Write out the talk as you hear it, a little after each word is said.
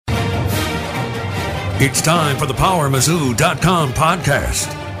It's time for the PowerMizzou.com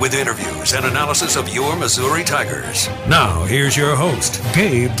podcast with interviews and analysis of your Missouri Tigers. Now, here's your host,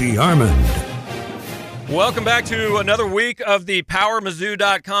 Gabe DeArmond. Welcome back to another week of the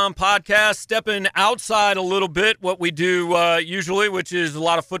PowerMizzou.com podcast. Stepping outside a little bit, what we do usually, which is a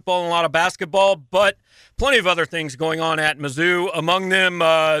lot of football and a lot of basketball, but plenty of other things going on at Mizzou. Among them,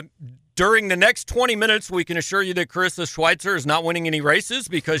 during the next 20 minutes, we can assure you that Carissa Schweitzer is not winning any races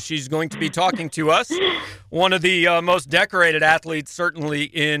because she's going to be talking to us. One of the most decorated athletes, certainly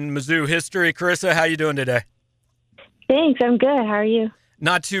in Mizzou history. Carissa, how you doing today? Thanks. I'm good. How are you?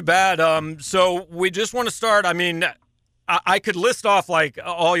 Not too bad. So we just want to start. I mean, I could list off like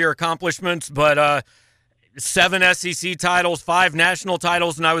all your accomplishments, but 7 SEC titles, 5 national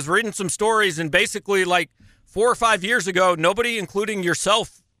titles, and I was reading some stories, and basically like 4 or 5 years ago, nobody, including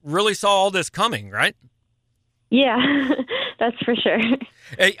yourself, really saw all this coming, right? Yeah, that's for sure.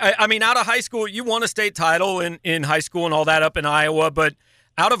 I mean, out of high school, you won a state title in high school and all that up in Iowa, but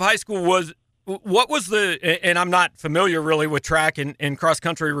out of high school what was and I'm not familiar really with track and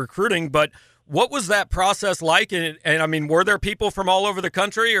cross-country recruiting, but what was that process like? And I mean, were there people from all over the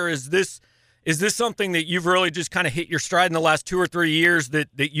country, or is this something that you've really just kind of hit your stride in the last 2 or 3 years that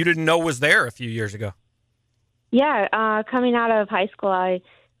you didn't know was there a few years ago? Yeah, coming out of high school, I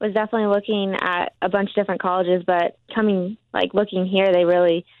was definitely looking at a bunch of different colleges, but looking here, they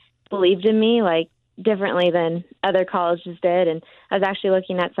really believed in me, like, differently than other colleges did. And I was actually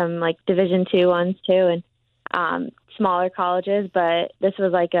looking at some like Division II ones too, and smaller colleges, but this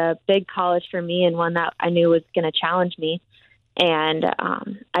was like a big college for me and one that I knew was going to challenge me. And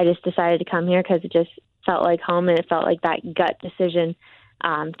I just decided to come here because it just felt like home, and it felt like that gut decision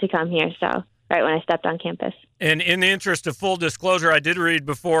to come here. So right when I stepped on campus. And in the interest of full disclosure, I did read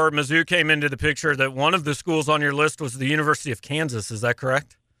before Mizzou came into the picture that one of the schools on your list was the University of Kansas. Is that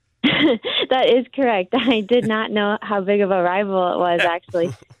correct? That is correct. I did not know how big of a rival it was,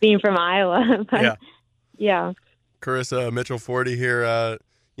 actually, being from Iowa. But yeah. Carissa, Mitchell Forty here. I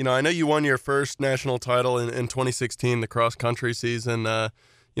know you won your first national title in 2016, the cross-country season.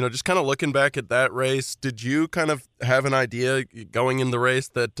 Just kind of looking back at that race, did you kind of have an idea going in the race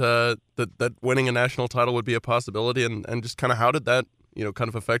that winning a national title would be a possibility? And just kind of how did that, kind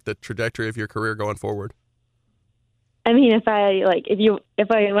of affect the trajectory of your career going forward? I mean, when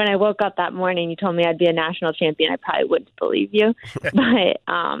I woke up that morning, you told me I'd be a national champion, I probably wouldn't believe you. But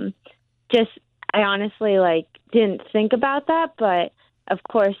I honestly didn't think about that. But of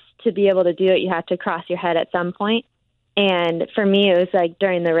course, to be able to do it, you have to cross your head at some point. And for me, it was like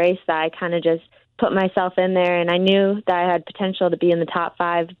during the race that I kind of just put myself in there, and I knew that I had potential to be in the top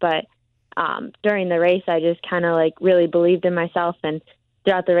 5. But during the race, I just kind of really believed in myself, and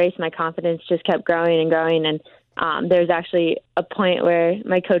throughout the race, my confidence just kept growing and growing. And there's actually a point where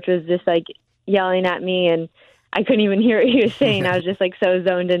my coach was just yelling at me, and I couldn't even hear what he was saying. I was just so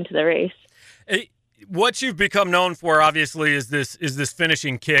zoned into the race. What you've become known for, obviously, is this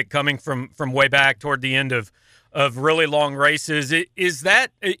finishing kick coming from way back toward the end of really long races. Is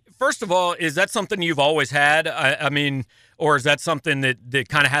that, first of all, is that something you've always had? I mean, or is that something that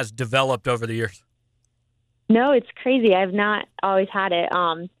kind of has developed over the years? No, it's crazy. I've not always had it.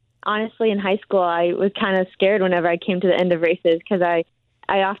 Honestly, in high school, I was kind of scared whenever I came to the end of races because I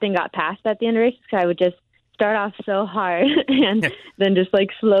often got passed at the end of races because I would just start off so hard and then just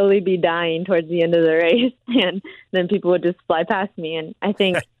slowly be dying towards the end of the race. And then people would just fly past me. And I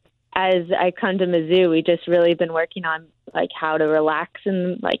think as I come to Mizzou, we just really been working on how to relax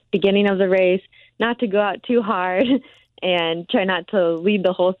in beginning of the race, not to go out too hard, and try not to lead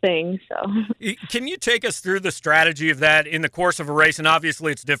the whole thing. So, can you take us through the strategy of that in the course of a race? And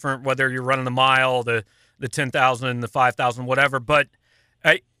obviously it's different whether you're running the mile, the 10,000, the 5,000, whatever. But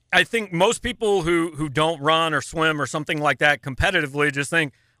I think most people who don't run or swim or something like that competitively just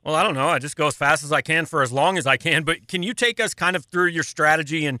think, well, I don't know, I just go as fast as I can for as long as I can. But can you take us kind of through your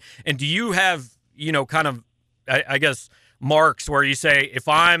strategy? And do you have, kind of, I guess, marks where you say, if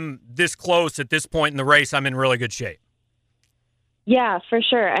I'm this close at this point in the race, I'm in really good shape? Yeah, for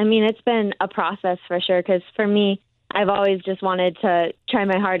sure. I mean, it's been a process for sure, because for me, I've always just wanted to try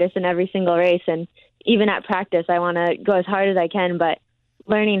my hardest in every single race. And even at practice, I want to go as hard as I can, but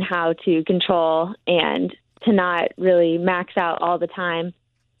learning how to control and to not really max out all the time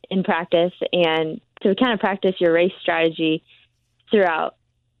in practice, and to kind of practice your race strategy throughout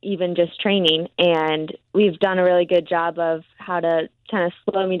even just training. And we've done a really good job of how to kind of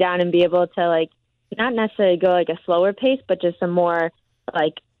slow me down and be able to not necessarily go a slower pace, but just a more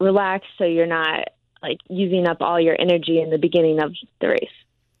relaxed, so you're not using up all your energy in the beginning of the race.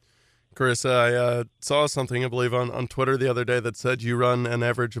 Carissa, I saw something, I believe, on Twitter the other day that said you run an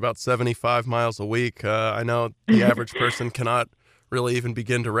average about 75 miles a week. I know the average person cannot really even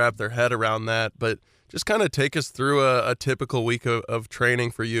begin to wrap their head around that, but just kind of take us through a typical week of training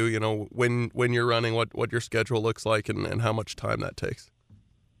for you, when you're running, what your schedule looks like and how much time that takes.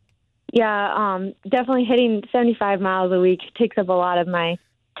 Yeah, definitely hitting 75 miles a week takes up a lot of my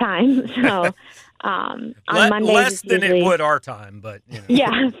time. So on Mondays, less than usually, it would our time, but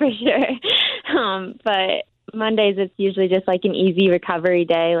yeah, for sure. But Mondays it's usually just like an easy recovery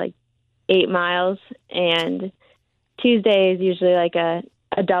day, like 8 miles, and Tuesday is usually like a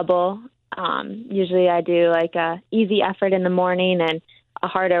double. Usually I do like a easy effort in the morning and a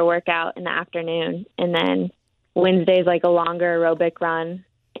harder workout in the afternoon, and then Wednesday's like a longer aerobic run,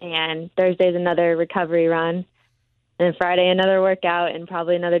 and Thursday's another recovery run, and then Friday another workout and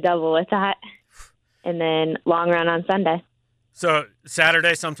probably another double with that, and then long run on Sunday. So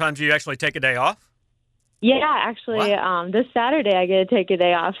Saturday, sometimes you actually take a day off? Yeah, actually, this Saturday I get to take a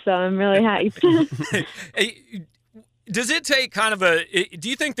day off, so I'm really hyped. Does it take kind of do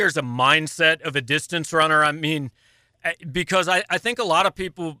you think there's a mindset of a distance runner? I mean, because I think a lot of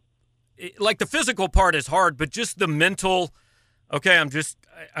people, like the physical part is hard, but just the mental, okay, I'm just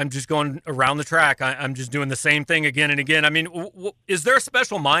going around the track. I'm just doing the same thing again and again. I mean, is there a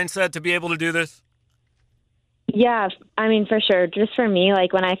special mindset to be able to do this? Yeah, I mean, for sure. Just for me,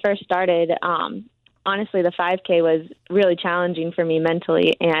 like when I first started, honestly, the 5K was really challenging for me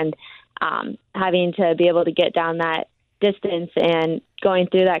mentally, and having to be able to get down that distance and going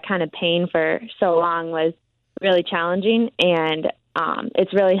through that kind of pain for so long was really challenging. And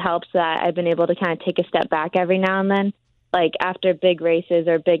it's really helped that I've been able to kind of take a step back every now and then. Like after big races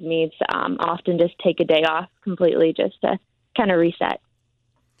or big meets, often just take a day off completely just to kind of reset.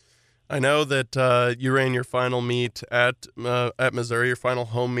 I know that you ran your final meet at Missouri, your final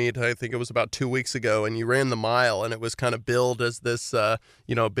home meet. I think it was about 2 weeks ago, and you ran the mile, and it was kind of billed as this,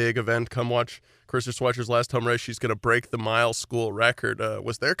 big event. Come watch Carissa Schweitcher's last home race. She's going to break the mile school record.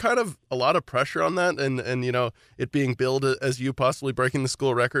 Was there kind of a lot of pressure on that, and it being billed as you possibly breaking the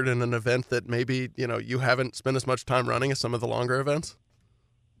school record in an event that maybe you haven't spent as much time running as some of the longer events?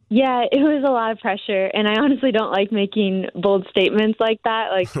 Yeah, it was a lot of pressure, and I honestly don't like making bold statements like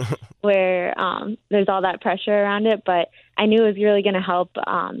that, like where there's all that pressure around it, but I knew it was really going to help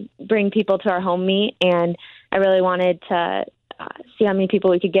bring people to our home meet, and I really wanted to see how many people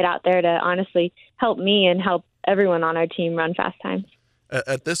we could get out there to honestly help me and help everyone on our team run fast times.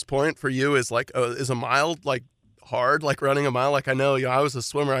 At this point for you, is a mile like hard, like running a mile? Like I know, I was a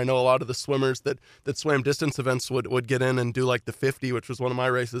swimmer. I know a lot of the swimmers that swam distance events would get in and do like the 50, which was one of my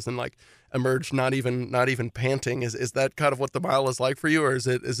races, and like emerge not even panting. Is that kind of what the mile is like for you, or is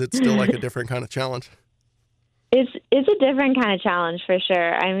it still like a different kind of challenge? It's a different kind of challenge for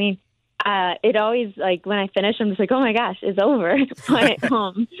sure. I mean, it always, like when I finish, I'm just like, oh my gosh, it's over. But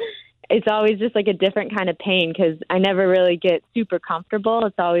it's always just like a different kind of pain because I never really get super comfortable.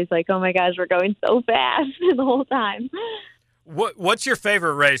 It's always like, oh my gosh, we're going so fast the whole time. What's your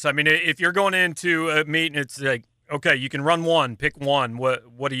favorite race? I mean, if you're going into a meet and it's like, okay, you can run one, pick one.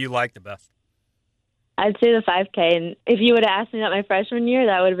 What do you like the best? I'd say the 5K. And if you would have asked me that my freshman year,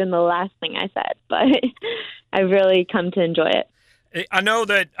 that would have been the last thing I said. But I've really come to enjoy it. I know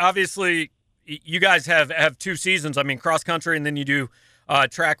that obviously you guys have 2 seasons. I mean, cross country, and then you do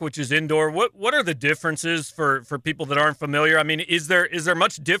track, which is indoor. What are the differences for people that aren't familiar? I mean, is there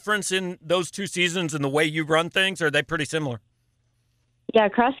much difference in those 2 seasons in the way you run things, or are they pretty similar? Yeah,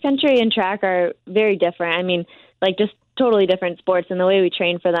 cross country and track are very different. I mean, like just totally different sports, and the way we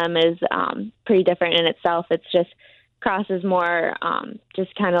train for them is pretty different in itself. It's just cross is more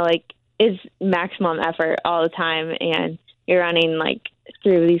just kind of like is maximum effort all the time, and you're running like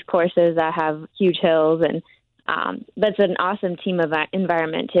through these courses that have huge hills, and that's an awesome team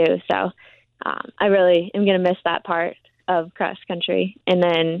environment too. So I really am going to miss that part of cross country. And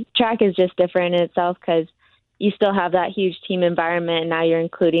then track is just different in itself because you still have that huge team environment, and now you're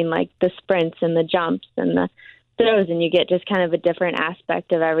including like the sprints and the jumps and the throws, and you get just kind of a different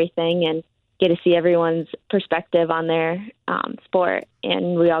aspect of everything and get to see everyone's perspective on their sport,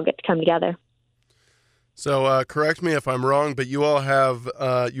 and we all get to come together. So correct me if I'm wrong, but you all have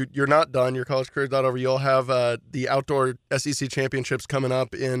you're not done. Your college career is not over. You all have the outdoor SEC championships coming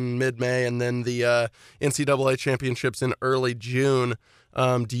up in mid-May, and then the NCAA championships in early June.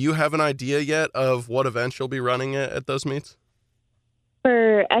 Do you have an idea yet of what events you'll be running at those meets?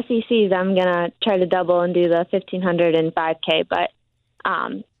 For SECs, I'm going to try to double and do the 1,500 and 5K, but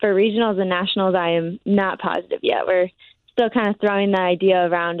for regionals and nationals, I am not positive yet. We're still kind of throwing the idea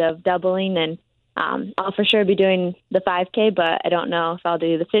around of doubling and I'll for sure be doing the 5K, but I don't know if I'll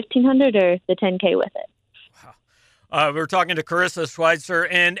do the 1500 or the 10K with it. We're talking to Karissa Schweitzer,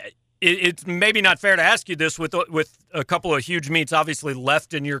 and it's maybe not fair to ask you this with a couple of huge meets obviously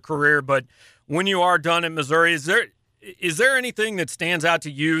left in your career, but when you are done at Missouri, is there anything that stands out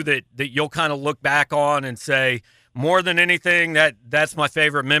to you that you'll kind of look back on and say, more than anything, that's my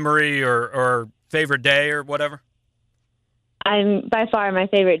favorite memory or favorite day or whatever? By far my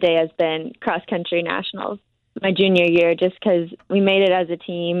favorite day has been cross country nationals my junior year, just because we made it as a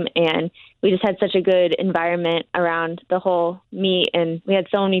team and we just had such a good environment around the whole meet, and we had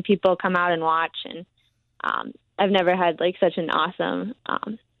so many people come out and watch, and I've never had like such an awesome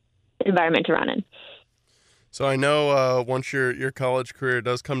environment to run in. So I know once your college career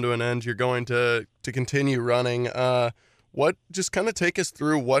does come to an end, you're going to continue running. What, just kind of take us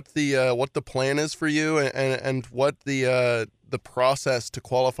through what the plan is for you and what the process to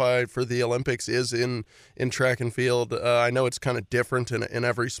qualify for the Olympics is in track and field. I know it's kind of different in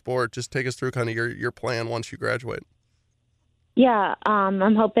every sport. Just take us through kind of your plan once you graduate. Yeah,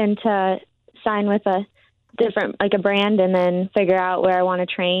 I'm hoping to sign with a brand and then figure out where I want to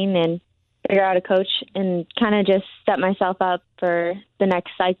train and figure out a coach and kind of just set myself up for the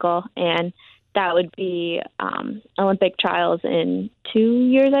next cycle. And that would be Olympic trials in 2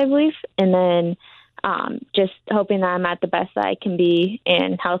 years, I believe. And then just hoping that I'm at the best that I can be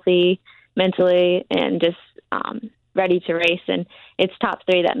and healthy mentally and just ready to race. And it's top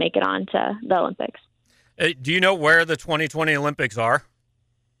 3 that make it on to the Olympics. Do you know where the 2020 Olympics are?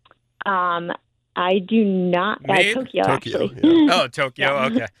 I do not. Tokyo, actually. Yeah. Oh, Tokyo.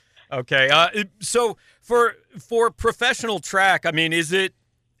 Yeah. Okay. So for professional track, I mean,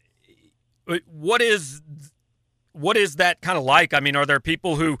 what is that kind of like? I mean, are there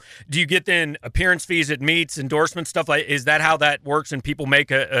people do you get then appearance fees at meets, endorsement stuff? Like, is that how that works and people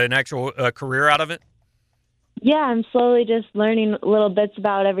make an actual career out of it? Yeah, I'm slowly just learning little bits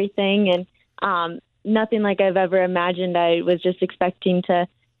about everything, and nothing like I've ever imagined. I was just expecting to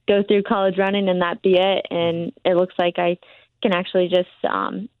go through college running and that be it. And it looks like I can actually just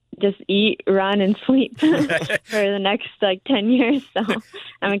eat, run, and sleep for the next 10 years. So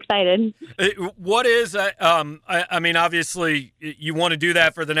I'm excited. What is, I mean, obviously you want to do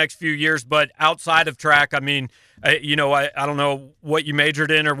that for the next few years, but outside of track, I mean, I don't know what you majored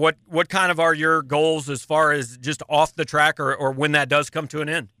in or what kind of are your goals as far as just off the track or when that does come to an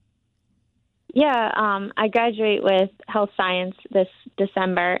end? Yeah, I graduate with health science this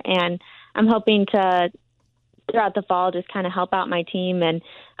December, and I'm hoping to, throughout the fall, just kind of help out my team. And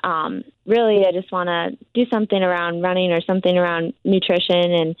really, I just want to do something around running or something around nutrition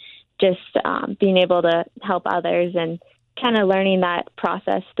and just being able to help others and kind of learning that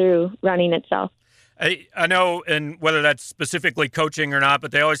process through running itself. I know, and whether that's specifically coaching or not,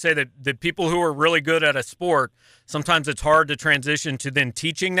 but they always say that people who are really good at a sport, sometimes it's hard to transition to then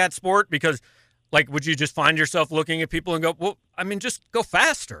teaching that sport because, would you just find yourself looking at people and go, well, I mean, just go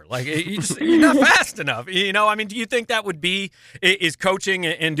faster. You're not fast enough. I mean, do you think that is coaching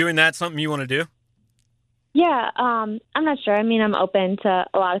and doing that something you want to do? Yeah, I'm not sure. I mean, I'm open to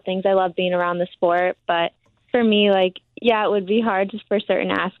a lot of things. I love being around the sport, but for me, it would be hard just for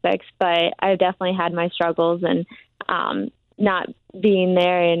certain aspects, but I've definitely had my struggles, and not being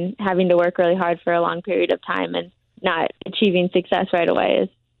there and having to work really hard for a long period of time and not achieving success right away is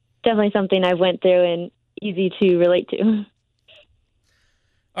definitely something I went through and easy to relate to.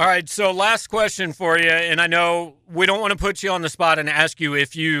 All right, so last question for you, and I know we don't want to put you on the spot and ask you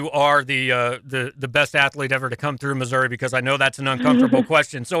if you are the best athlete ever to come through Missouri, because I know that's an uncomfortable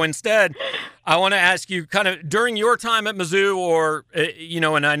question. So instead, I want to ask you kind of during your time at Mizzou, or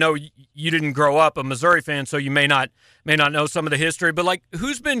and I know you didn't grow up a Missouri fan, so you may not know some of the history, but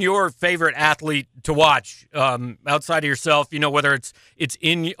who's been your favorite athlete to watch outside of yourself? Whether it's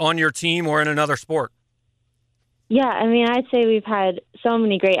on your team or in another sport. Yeah, I mean, I'd say we've had so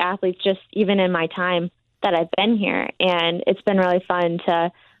many great athletes just even in my time that I've been here. And it's been really fun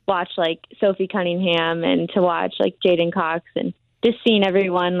to watch Sophie Cunningham and to watch Jaden Cox and just seeing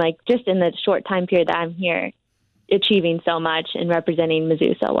everyone just in the short time period that I'm here achieving so much and representing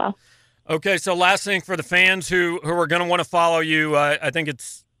Mizzou so well. Okay, so last thing for the fans who are going to want to follow you, I think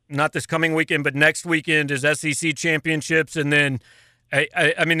it's not this coming weekend, but next weekend is SEC championships, and then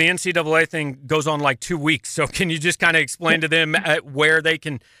I mean, the NCAA thing goes on 2 weeks. So can you just kind of explain to them where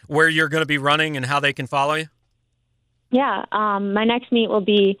you're going to be running and how they can follow you? Yeah. My next meet will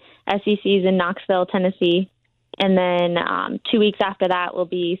be SEC's in Knoxville, Tennessee. And then 2 weeks after that will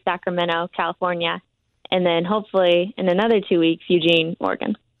be Sacramento, California. And then hopefully in another 2 weeks, Eugene,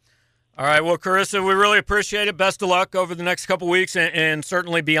 Oregon. All right. Well, Carissa, we really appreciate it. Best of luck over the next couple weeks, and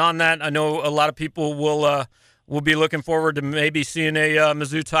certainly beyond that. I know a lot of people will be looking forward to maybe seeing a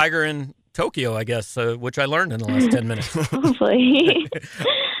Mizzou Tiger in Tokyo, I guess, which I learned in the last 10 minutes. Hopefully.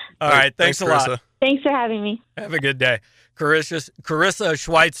 All right. Thanks a lot. Carissa. Thanks for having me. Have a good day. Carissa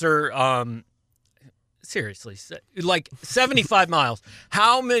Schweitzer, seriously, like 75 miles.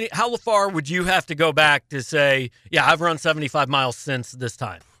 How far would you have to go back to say, yeah, I've run 75 miles since this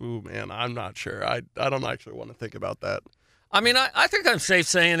time? Ooh, man, I'm not sure. I don't actually want to think about that. I mean, I think I'm safe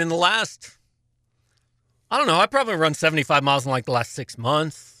saying in the last, I don't know, I probably run 75 miles in like the last 6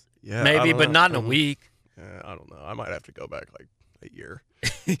 months. Yeah, maybe, but not in a week. Yeah, I don't know. I might have to go back like a year.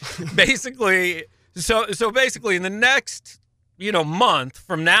 Basically, so basically in the next, month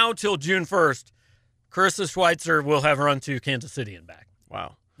from now till June 1st, Carissa Schweitzer will have run to Kansas City and back.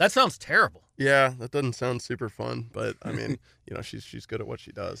 Wow. That sounds terrible. Yeah, that doesn't sound super fun, but I mean, she's good at what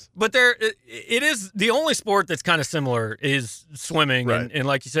she does. But it is the only sport that's kind of similar is swimming, Right. and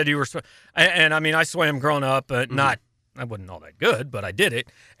like you said, you were, and I mean, I swam growing up, but I wasn't all that good, but I did it.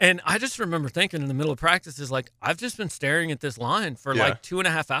 And I just remember thinking in the middle of practice is like, I've just been staring at this line for like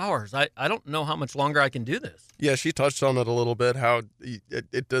 2.5 hours. I don't know how much longer I can do this. Yeah, she touched on it a little bit, how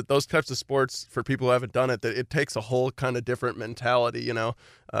those types of sports, for people who haven't done it, that it takes a whole kind of different mentality.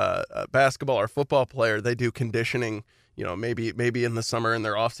 A basketball or football player, they do conditioning, maybe in the summer in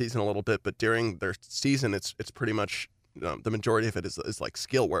their off season a little bit, but during their season, it's pretty much the majority of it is like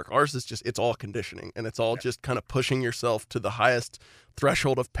skill work. Ours is just, it's all conditioning, and it's all just kind of pushing yourself to the highest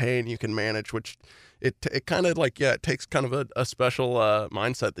threshold of pain you can manage, which it kind of like, it takes kind of a special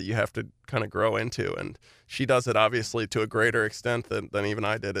mindset that you have to kind of grow into. And she does it obviously to a greater extent than even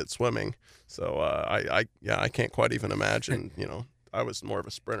I did at swimming. So I can't quite even imagine, I was more of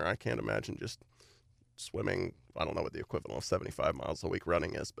a sprinter. I can't imagine just swimming. I don't know what the equivalent of 75 miles a week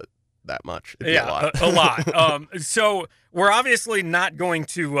running is, but that much. It'd be a lot. So we're obviously not going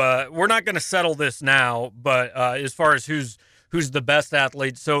to we're not going to settle this now, but as far as who's the best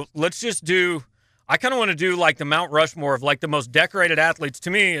athlete, so let's just do, I kind of want to do like the Mount Rushmore of like the most decorated athletes.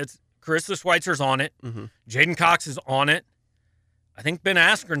 To me, it's Carissa Schweitzer's on it. Mm-hmm. Jaden Cox is on it. I think Ben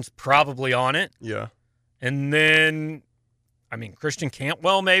Askren's probably on it. Yeah. And then, I mean, Christian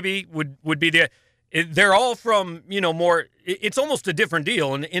Cantwell maybe would be they're all from, more, it's almost a different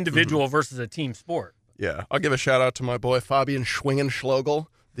deal, an individual versus a team sport. Yeah. I'll give a shout out to my boy, Fabian Schwingenschlogel,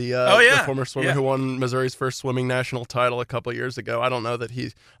 the former swimmer who won Missouri's first swimming national title a couple years ago. I don't know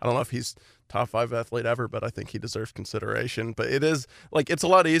if he's top 5 athlete ever, but I think he deserves consideration. But it is like, it's a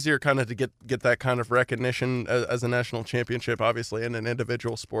lot easier kind of to get that kind of recognition as a national championship, obviously, in an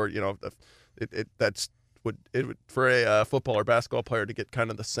individual sport. Would for a football or basketball player to get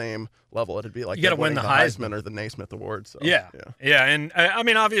kind of the same level, it'd be like you got to win the Heisman or the Naismith Award. So, yeah. And I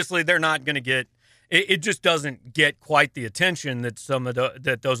mean, obviously, they're not going to get. It just doesn't get quite the attention that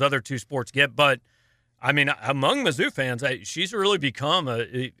that those other two sports get. But I mean, among Mizzou fans, she's really become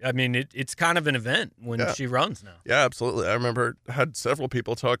it's kind of an event when she runs now. Yeah, absolutely. I remember had several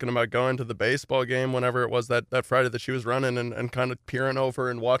people talking about going to the baseball game whenever it was that Friday that she was running and kind of peering over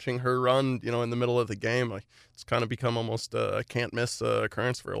and watching her run, in the middle of the game. Like, it's kind of become almost a can't miss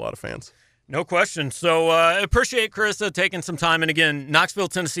occurrence for a lot of fans. No question. So appreciate Carissa taking some time. And again, Knoxville,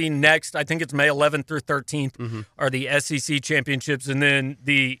 Tennessee next. I think it's May 11th through 13th are the SEC championships. And then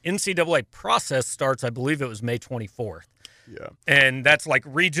the NCAA process starts, I believe it was May 24th. Yeah. And that's like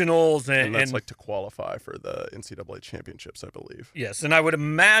regionals. And that's like to qualify for the NCAA championships, I believe. Yes. And I would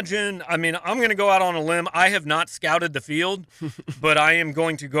imagine, I'm going to go out on a limb. I have not scouted the field, but I am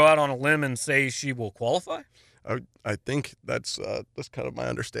going to go out on a limb and say she will qualify. I think that's kind of my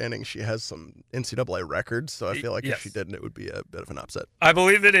understanding. She has some NCAA records, so I feel like if she didn't, it would be a bit of an upset. I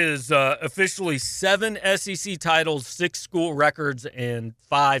believe it is officially 7 SEC titles, 6 school records, and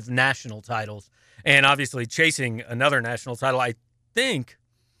 5 national titles, and obviously chasing another national title. I think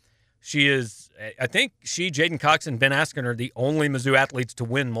she, Jaden Cox, and Ben Askren are the only Mizzou athletes to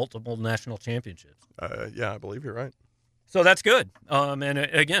win multiple national championships. Yeah, I believe you're right. So that's good. And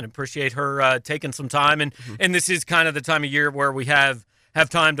again, appreciate her taking some time. And this is kind of the time of year where we have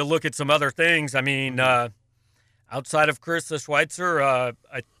time to look at some other things. I mean, outside of Carissa Schweitzer,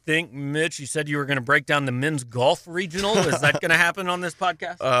 I think, Mitch, you said you were going to break down the men's golf regional. Is that going to happen on this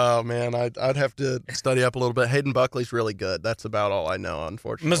podcast? Oh, man, I'd have to study up a little bit. Hayden Buckley's really good. That's about all I know,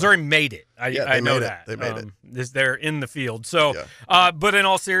 unfortunately. Missouri made it. I know that. They made it. They're in the field. So, but in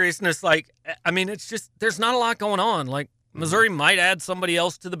all seriousness, it's just there's not a lot going on. Like, Missouri might add somebody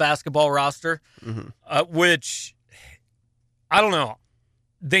else to the basketball roster, which I don't know.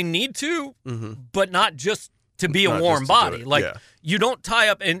 They need to, but not just to be a Not warm just to do body. it. Like, Yeah. you don't tie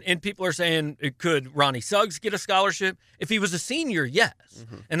up, and people are saying, could Ronnie Suggs get a scholarship? If he was a senior, yes.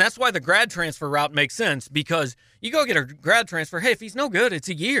 And that's why the grad transfer route makes sense, because you go get a grad transfer, hey, if he's no good, it's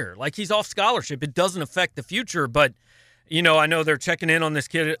a year. Like, he's off scholarship. It doesn't affect the future. But, you know, I know they're checking in on this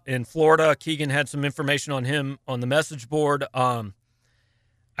kid in Florida. Keegan had some information on him on the message board.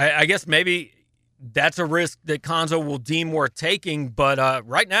 I guess maybe that's a risk that Cuonzo will deem worth taking. But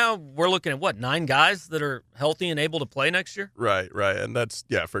right now, we're looking at, 9 guys that are healthy and able to play next year? Right. And that's,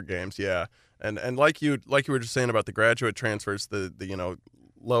 for games, yeah. And like you were just saying about the graduate transfers, the you know,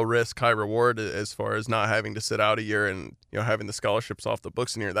 low risk, high reward as far as not having to sit out a year and, you know, having the scholarships off the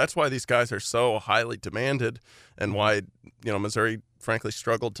books in a year. That's why these guys are so highly demanded, and why, you know, Missouri frankly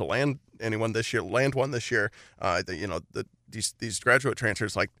struggled to land one this year. These graduate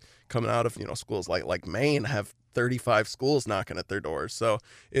transfers, like coming out of, you know, schools like Maine, have 35 schools knocking at their doors. So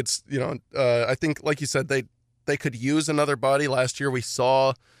it's, you know, I think, like you said, they could use another body. Last year we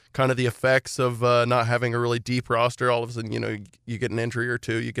saw kind of the effects of not having a really deep roster. All of a sudden, you know, you get an injury or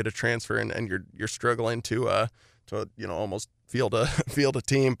two, you get a transfer, and you're struggling to you know, almost field a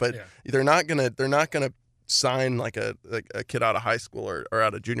team. But they're not gonna sign like a kid out of high school or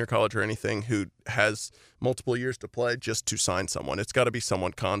out of junior college or anything who has multiple years to play just to sign someone. It's got to be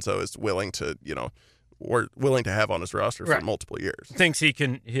someone Cuonzo is willing to, you know, or willing to have on his roster for multiple years. Thinks he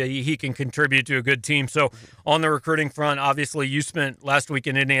can contribute to a good team. So on the recruiting front, obviously you spent last week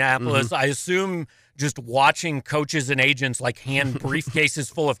in Indianapolis. I assume just watching coaches and agents like hand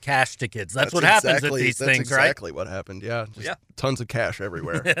briefcases full of cash to kids. That's what happens at these things, that's right? exactly what happened. Yeah, tons of cash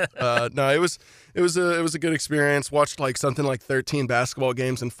everywhere. No, it was a good experience. Watched like something like 13 basketball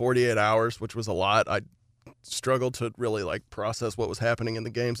games in 48 hours, which was a lot. I struggled to really like process what was happening in the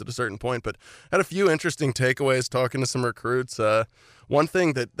games at a certain point, but had a few interesting takeaways talking to some recruits. One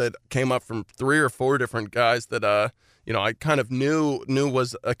thing that came up from 3 or 4 different guys that you know, I kind of knew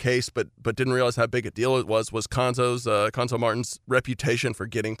was a case, but didn't realize how big a deal it was Cuonzo Martin's reputation for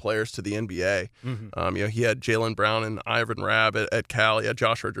getting players to the NBA. You know, he had Jaylen Brown and Ivan Rabb at Cal. He had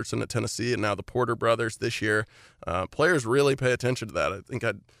Josh Richardson at Tennessee, and now the Porter brothers this year. Players really pay attention to that. I think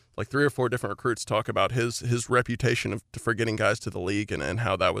I'd like 3 or 4 different recruits talk about his reputation for getting guys to the league, and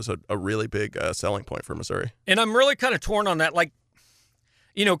how that was a really big selling point for Missouri. And I'm really kind of torn on that. Like,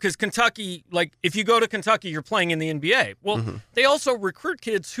 you know, because Kentucky, like, if you go to Kentucky, you're playing in the NBA. Well, they also recruit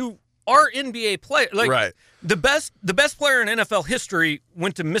kids who are NBA players. Like, the best player in NFL history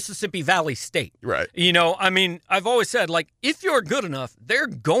went to Mississippi Valley State. Right. You know, I mean, I've always said, like, if you're good enough, they're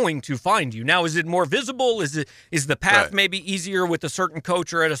going to find you. Now, is it more visible? Is the path maybe easier with a certain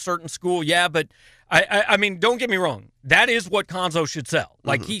coach or at a certain school? Yeah, but I mean, don't get me wrong. That is what Cuonzo should sell.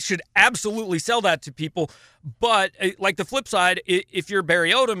 Like, he should absolutely sell that to people. But, like, the flip side, if you're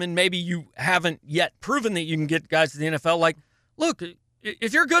Barry Odom and maybe you haven't yet proven that you can get guys to the NFL, like, look,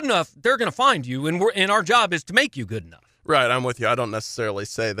 if you're good enough, they're going to find you, and our job is to make you good enough. Right, I'm with you. I don't necessarily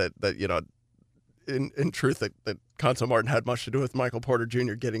say that you know, in truth, that Cuonzo Martin had much to do with Michael Porter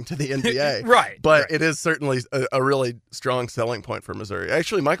Jr. getting to the NBA. But it is certainly a really strong selling point for Missouri.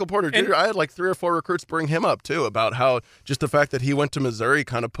 Actually, Michael Porter Jr., I had like 3 or 4 recruits bring him up, too, about how just the fact that he went to Missouri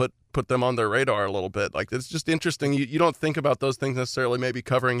kind of put them on their radar a little bit. Like, it's just interesting. You don't think about those things necessarily, maybe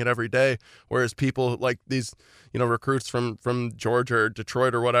covering it every day, whereas people like these, you know, recruits from Georgia or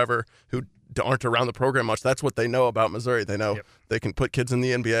Detroit or whatever who aren't around the program much, that's what they know about Missouri. They know they can put kids in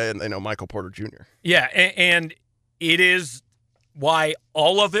the NBA, and they know Michael Porter Jr. Yeah, and it is why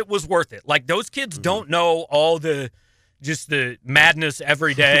all of it was worth it. Like, those kids don't know all the madness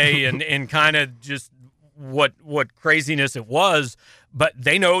every day and kind of just what craziness it was, but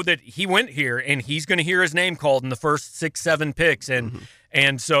they know that he went here and he's going to hear his name called in the first 6-7 picks,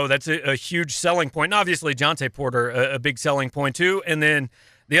 and so that's a huge selling point. And obviously, Jontay Porter, a big selling point too. And then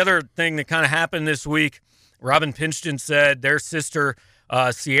the other thing that kind of happened this week, Robin Pingeton said their sister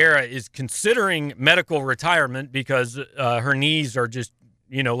Sierra is considering medical retirement because her knees are just,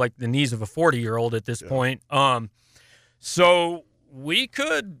 you know, like the knees of a 40-year-old at this point. So we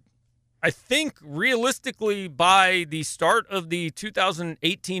could, I think, realistically, by the start of the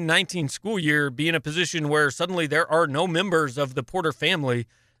 2018-19 school year, be in a position where suddenly there are no members of the Porter family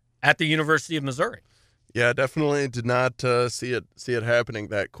at the University of Missouri. Yeah, definitely did not see it happening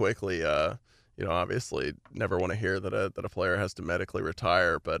that quickly. You know, obviously, never want to hear that a player has to medically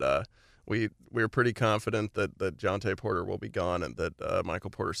retire, but we're pretty confident that Jontay Porter will be gone, and that Michael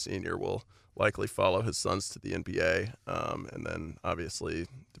Porter Sr. will likely follow his sons to the NBA, and then obviously,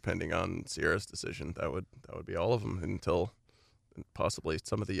 depending on Sierra's decision, that would be all of them until possibly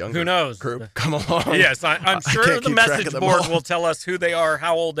some of the younger who knows group come along. Yes, I'm sure the message board will tell us who they are,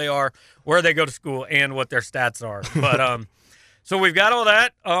 how old they are, where they go to school, and what their stats are. But so we've got all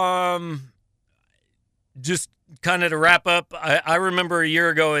that. Just kind of to wrap up, I remember a year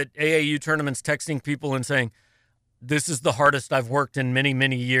ago at AAU tournaments texting people and saying, "This is the hardest I've worked in many,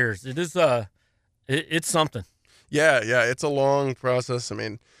 many years." It is it's something. Yeah, it's a long process. I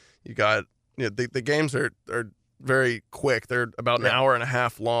mean, you got the games are very quick. They're about an hour and a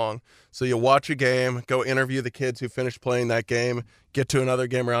half long. So you watch a game, go interview the kids who finished playing that game, get to another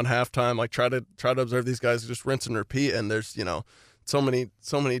game around halftime, like try to observe these guys, just rinse and repeat. And there's so many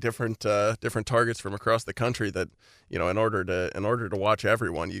different targets from across the country that in order to watch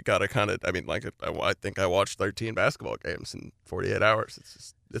everyone, you got to kind of, I mean, like I think I watched 13 basketball games in 48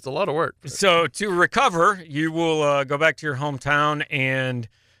 hours. It's a lot of work. So to recover, you will go back to your hometown and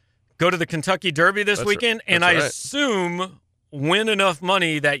go to the Kentucky Derby this weekend, and I assume win enough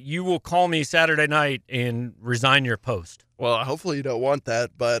money that you will call me Saturday night and resign your post. Well, hopefully you don't want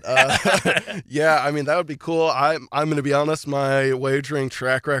that, but yeah, I mean, that would be cool. I'm going to be honest, my wagering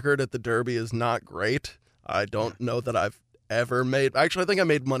track record at the Derby is not great. I don't know that I've ever made, actually I think I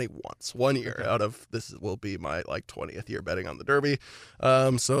made money once, 1 year out of, this will be my 20th year betting on the Derby.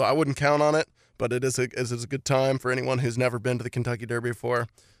 So I wouldn't count on it, but it is a good time for anyone who's never been to the Kentucky Derby before.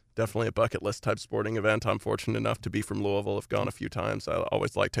 Definitely a bucket list type sporting event. I'm fortunate enough to be from Louisville. I've gone a few times. I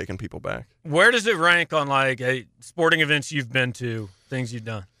always like taking people back. Where does it rank on sporting events you've been to, things you've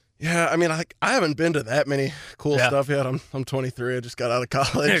done? Yeah, I mean, I haven't been to that many cool stuff yet. I'm 23. I just got out of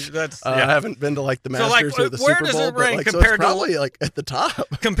college. I haven't been to the Masters or the Super Bowl. Where does it rank compared so it's probably at the top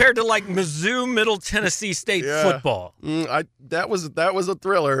compared to Mizzou, Middle Tennessee State football? That was a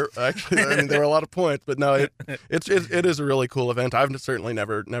thriller. Actually, I mean, there were a lot of points, but no, it is a really cool event. I've certainly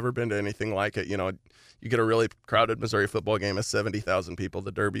never been to anything like it. You get a really crowded Missouri football game of 70,000 people.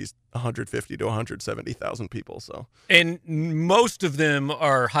 The Derby's 150 to 170,000 people. So, and most of them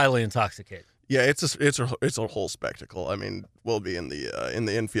are highly intoxicated. Yeah, it's a whole spectacle. I mean, we'll be in the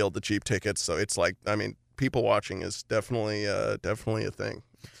infield, the cheap tickets. So it's people watching is definitely a thing.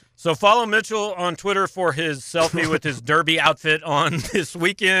 So follow Mitchell on Twitter for his selfie with his Derby outfit on this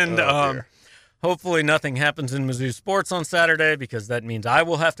weekend. Hopefully nothing happens in Mizzou sports on Saturday because that means I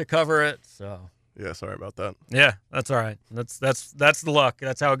will have to cover it. So. Yeah, sorry about that. Yeah, that's all right. That's the luck.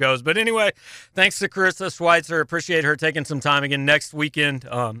 That's how it goes. But anyway, thanks to Carissa Schweitzer. Appreciate her taking some time again. Next weekend,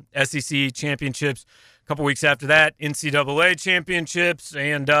 SEC championships. A couple weeks after that, NCAA championships.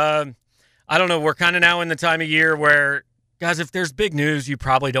 And I don't know, we're kind of now in the time of year where, guys, if there's big news, you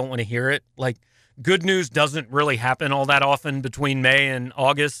probably don't want to hear it. Good news doesn't really happen all that often between May and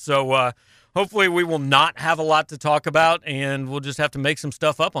August. So hopefully we will not have a lot to talk about, and we'll just have to make some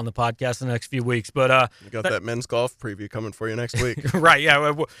stuff up on the podcast in the next few weeks. But you got that men's golf preview coming for you next week. Right,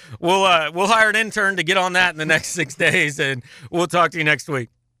 yeah. We'll hire an intern to get on that in the next 6 days, and we'll talk to you next week.